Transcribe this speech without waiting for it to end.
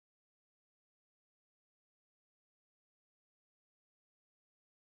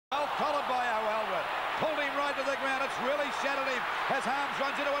Well collared by O'Elwood. Pulled him right to the ground. It's really shattered him as Harms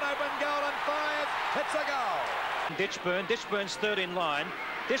runs into an open goal and fires. It's a goal. Ditchburn's third in line.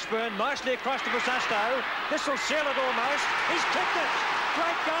 Ditchburn nicely across to Bosustow. This will seal it almost. He's kicked it.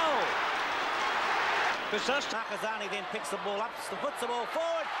 Great goal. Bosustow. Marcazani then picks the ball up, puts the ball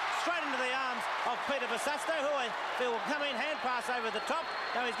forward, straight into the arms of Peter Bosustow, who I feel will come in, hand pass over the top.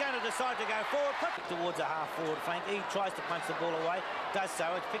 Now he's going to decide to go forward, put it towards a half-forward flank. He tries to punch the ball away, does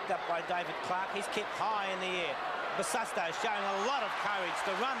so. It's picked up by David Clark. He's kicked high in the air. Bosustow showing a lot of courage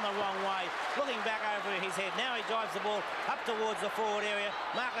to run the wrong way, looking back over his head. Now he drives the ball up towards the forward area.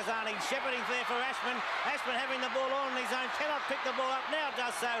 Marcazani shepherding there for Ashman. Ashman having the ball on his own, cannot pick the ball up, now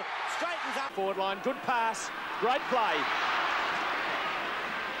does so. Straightens up. Forward line, good pass, great play.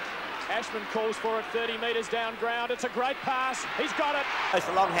 Ashman calls for it 30 metres down ground. It's a great pass. He's got it.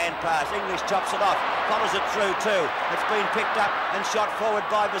 It's a long hand pass. English chops it off, follows it through too. It's been picked up and shot forward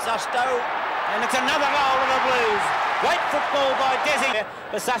by Bosustow. And it's another goal of the Blues. Great football by Desi.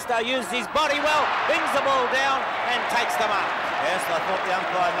 Bosustow uses his body well, brings the ball down and takes the mark. Yes, I thought the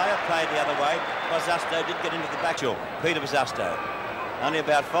umpire may have played the other way. Bosustow did get into the back. Peter Bosustow, only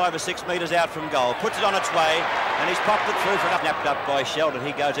about 5 or 6 metres out from goal, puts it on its way and he's popped it through for an snapped up by Sheldon.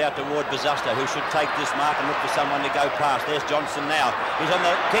 He goes out toward Bosustow, who should take this mark and look for someone to go past. There's Johnson now. He's on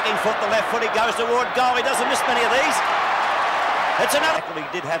the kicking foot, the left foot. He goes toward goal. He doesn't miss many of these. It's another. He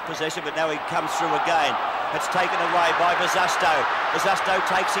did have possession, but now he comes through again. It's taken away by Bosustow. Bosustow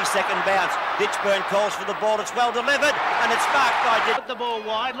takes his second bounce. Ditchburn calls for the ball. It's well delivered, and it's marked by Put the ball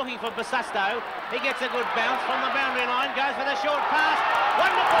wide, looking for Bosustow. He gets a good bounce from the boundary line, goes for the short pass.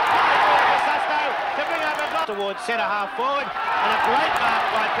 Wonderful play for Bosustow to bring up a goal towards centre half forward, and a great mark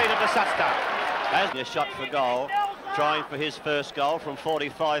by Peter Bosustow. A shot for goal, trying for his first goal from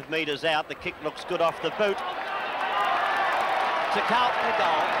 45 metres out. The kick looks good off the boot. To Carlton the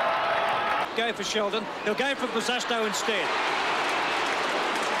goal. Go for Sheldon. He'll go for Bosustow instead.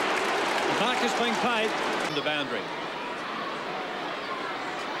 The mark has been paid from the boundary.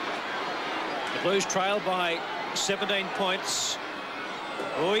 The Blues trail by 17 points.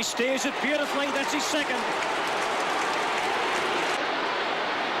 Oh, he steers it beautifully. That's his second.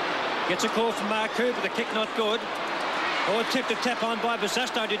 Gets a call from Marku, but the kick not good. Or tipped to tap on by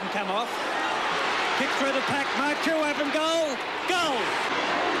Bosustow, didn't come off. Kick through the pack, Marku, open goal, goal!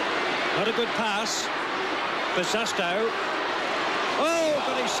 Not a good pass. Bosustow. Oh,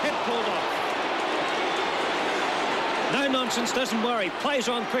 got his head pulled off. No nonsense, doesn't worry, plays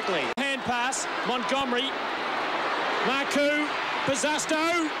on quickly. Hand pass, Montgomery. Marku,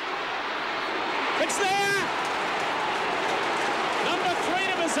 Bosustow. It's there! Number 3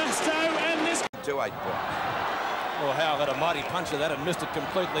 to Bosustow, and this... To 8 points. Well, Howe had a mighty punch of that and missed it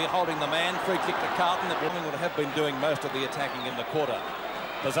completely, holding the man. Free kick to Carlton. That would have been doing most of the attacking in the quarter.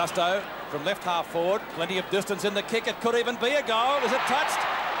 Bosustow from left half forward. Plenty of distance in the kick. It could even be a goal. Is it touched?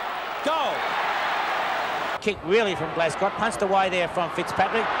 Goal. Kick really from Glasgow. Punched away there from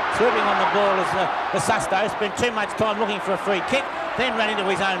Fitzpatrick. Swooping on the ball is Bosustow. Spent too much time looking for a free kick. Then ran into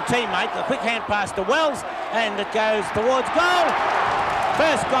his own teammate. A quick hand pass to Wells. And it goes towards goal.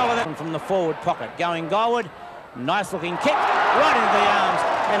 First goal of that from the forward pocket. Going goalward. Nice looking kick right into the arms,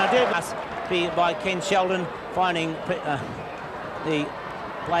 and I do must be by Ken Sheldon finding the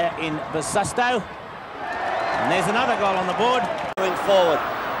player in Bosustow. And there's another goal on the board. Going forward,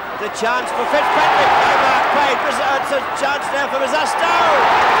 the chance for Fitzpatrick. No mark paid. It's a chance now for Bosustow.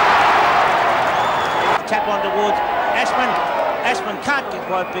 Tap on towards Ashman. Ashman can't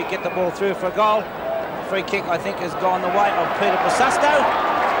get the ball through for a goal. Free kick, I think, has gone the way of Peter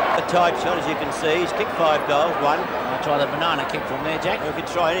Bosustow. A tight shot, as you can see. He's kicked 5 goals, 1. I'll try the banana kick from there, Jack. We could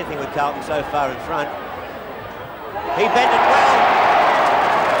try anything with Carlton so far in front. He bent it well.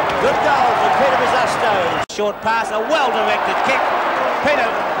 Good goal for Peter Bosustow. Short pass, a well-directed kick. Peter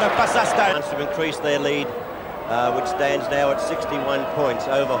Bosustow. Wants to increase their lead, which stands now at 61 points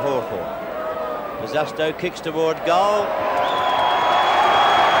over Hawthorn. Bosustow kicks toward goal.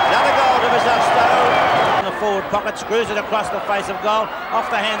 Another goal to Bosustow. In the forward pocket, screws it across the face of goal. Off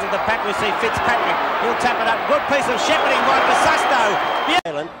the hands of the pack, we see Fitzpatrick. He'll tap it up. Good piece of shepherding by Bosustow.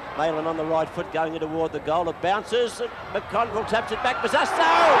 Malin on the right foot going toward the goal. It bounces. McConville taps it back. Bosustow!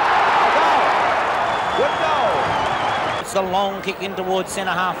 A goal! Good goal! It's a long kick in towards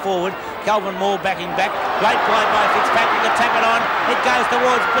centre half forward. Calvin Moore backing back. Great play by Fitzpatrick to tap it on. It goes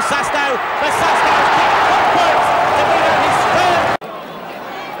towards Bosustow. Bosustow's kick footwards to bring out his third.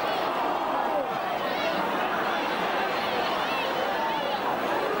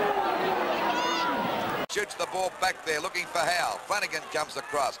 Shoots the ball back there, looking for Howe. Flanagan comes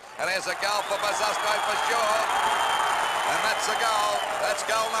across, and there's a goal for Bosustow for sure. And that's a goal. That's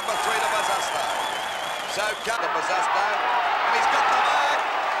goal number 3 to Bosustow. So cut to Bosustow, and he's got the mark.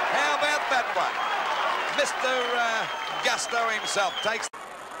 How about that one? Mr. Gusto himself takes.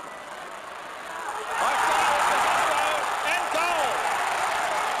 And goal.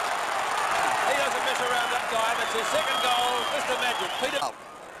 He doesn't mess around that time. It's his second goal. Mr. Magic. Peter.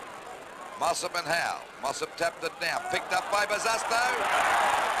 Mossop and Howe. Mossop tapped it down. Picked up by Bosustow.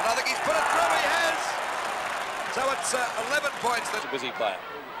 And I think he's put it through. He has. So it's 11 points. That's a busy player.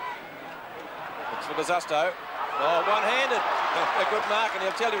 It's for Bosustow. Oh, one-handed. A good mark, and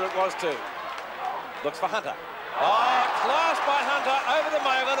he'll tell you it was too. Looks for Hunter. Oh, class by Hunter over the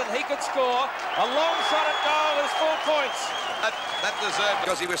moment, and he could score. A long shot at goal is full points. That deserved,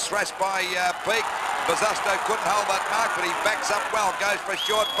 because he was thrashed by Peak. Bosustow couldn't hold that mark, but he backs up well. Goes for a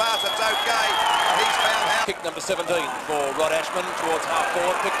short pass. It's okay. He's found how. Kick number 17 for Rod Ashman towards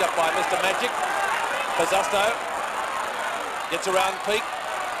half-forward. Picked up by Mr. Magic. Bosustow gets around Peak.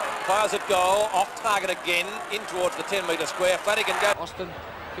 Fires at goal, off target again, in towards the 10-metre square. Flanagan goes. Austin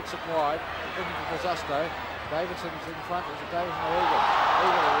kicks it wide, looking for Bosustow. Davidson's in front. Is it Davidson or Eagle?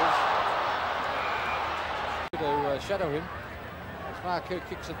 Eagle it is. To shadow him. As Marku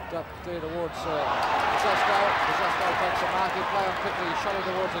kicks it up there towards Bosustow. Bosustow takes a mark. He'll play on quickly. He's shot it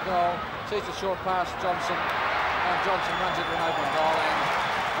towards the goal. Sees the short pass, Johnson. And Johnson runs into an open goal. And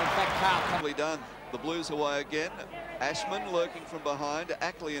in fact, Carlton. Done. The Blues away again. Ashman lurking from behind.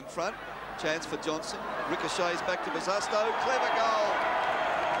 Ackley in front. Chance for Johnson. Ricochets back to Bosustow. Clever goal.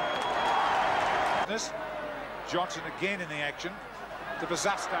 Johnson again in the action to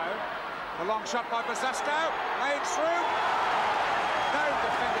Bosustow. A long shot by Bosustow. Made through. No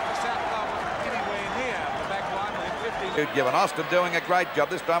defender for South Melbourne anywhere near the back line within 50. Given Austin doing a great job.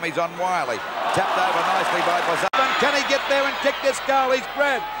 This time he's on Wiley. Tapped over nicely by Bosustow. Can he get there and kick this goal? He's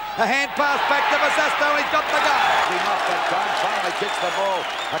grabbed. A hand pass back to Bosustow. He's got the goal. He knocked that time. Finally kicks the ball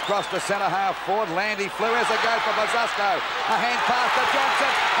across the centre half forward. Landy flew as a go for Bosustow. A hand pass to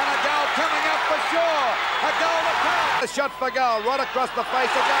Johnson. And a goal coming up for sure. A goal to come. A shot for goal. Right across the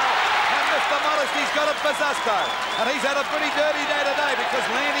face of goal. And Mr. Modesty's got it Bosustow. And he's had a pretty dirty day today because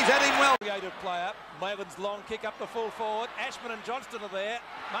Landy's had him well. Creative player. Maitland's long kick up the full forward. Ashman and Johnston are there.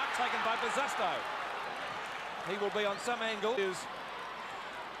 Mark taken by Bosustow. He will be on some angle.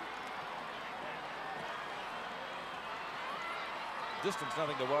 Distance,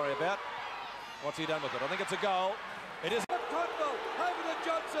 nothing to worry about. What's he done with it? I think it's a goal. It is. Conville over to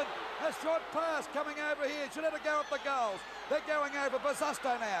Johnson. A short pass coming over here. Should have to go up the goals. They're going over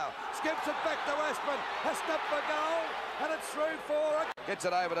Bosustow now. Skips it back to Ashman. A snap for goal. And it's through for it. Gets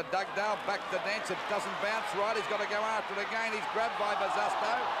it over to Dugdale. Back to Dance. It doesn't bounce right. He's got to go after it again. He's grabbed by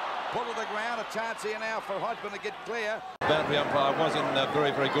Bosustow. Pull to the ground. A chance here now for Hodgman to get clear. Boundary umpire was in a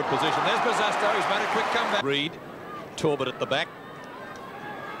very, very good position. There's Bosustow. He's made a quick comeback. Reed. Torbett at the back.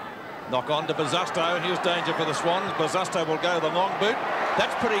 Knock on to Bosustow. Here's danger for the Swans. Bosustow will go the long boot.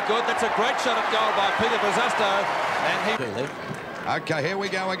 That's pretty good. That's a great shot at goal by Peter Bosustow. And he... Okay, here we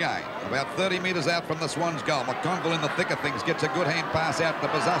go again. About 30 metres out from the Swans' goal. McConville in the thick of things gets a good hand pass out to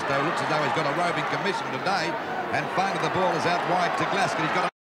Bosustow. Looks as though he's got a roving commission today. And finally the ball is out wide to Glasgow. He's got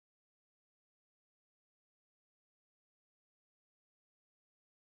a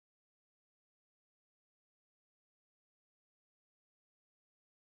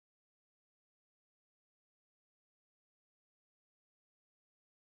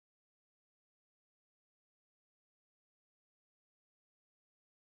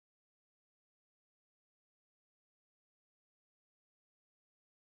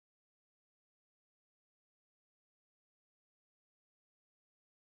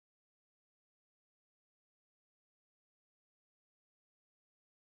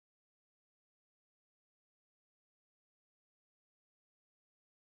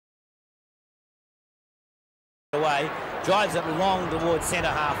away, drives it long towards centre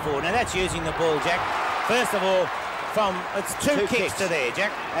half forward. Now that's using the ball, Jack. First of all, it's two kicks to there,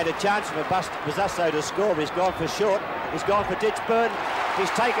 Jack. Had a chance for Bosustow to score, but he's gone for short. He's gone for Ditchburn. He's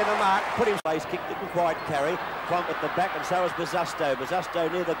taken the mark, put him place, kick, didn't quite carry. Plump at the back, and so is Bosustow.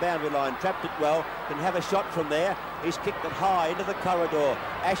 Bosustow near the boundary line, trapped it well, can have a shot from there. He's kicked it high into the corridor.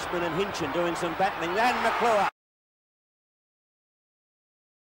 Ashman and Hinchin doing some battling, and McClure.